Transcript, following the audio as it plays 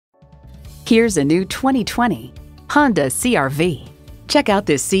Here's a new 2020 Honda CR-V. Check out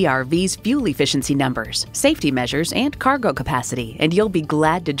this CR-V's fuel efficiency numbers, safety measures, and cargo capacity, and you'll be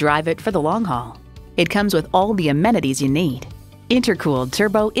glad to drive it for the long haul. It comes with all the amenities you need: intercooled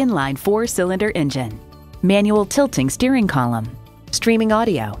turbo inline 4-cylinder engine, manual tilting steering column, streaming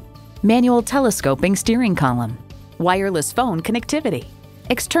audio, manual telescoping steering column, wireless phone connectivity,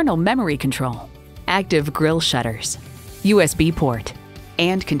 external memory control, active grille shutters, USB port,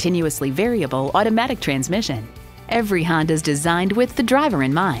 and continuously variable automatic transmission. Every Honda is designed with the driver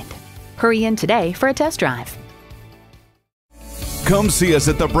in mind. Hurry in today for a test drive. Come see us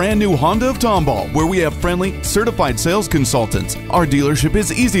at the brand new Honda of Tomball, where we have friendly, certified sales consultants. Our dealership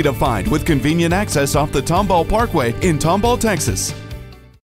is easy to find with convenient access off the Tomball Parkway in Tomball, Texas.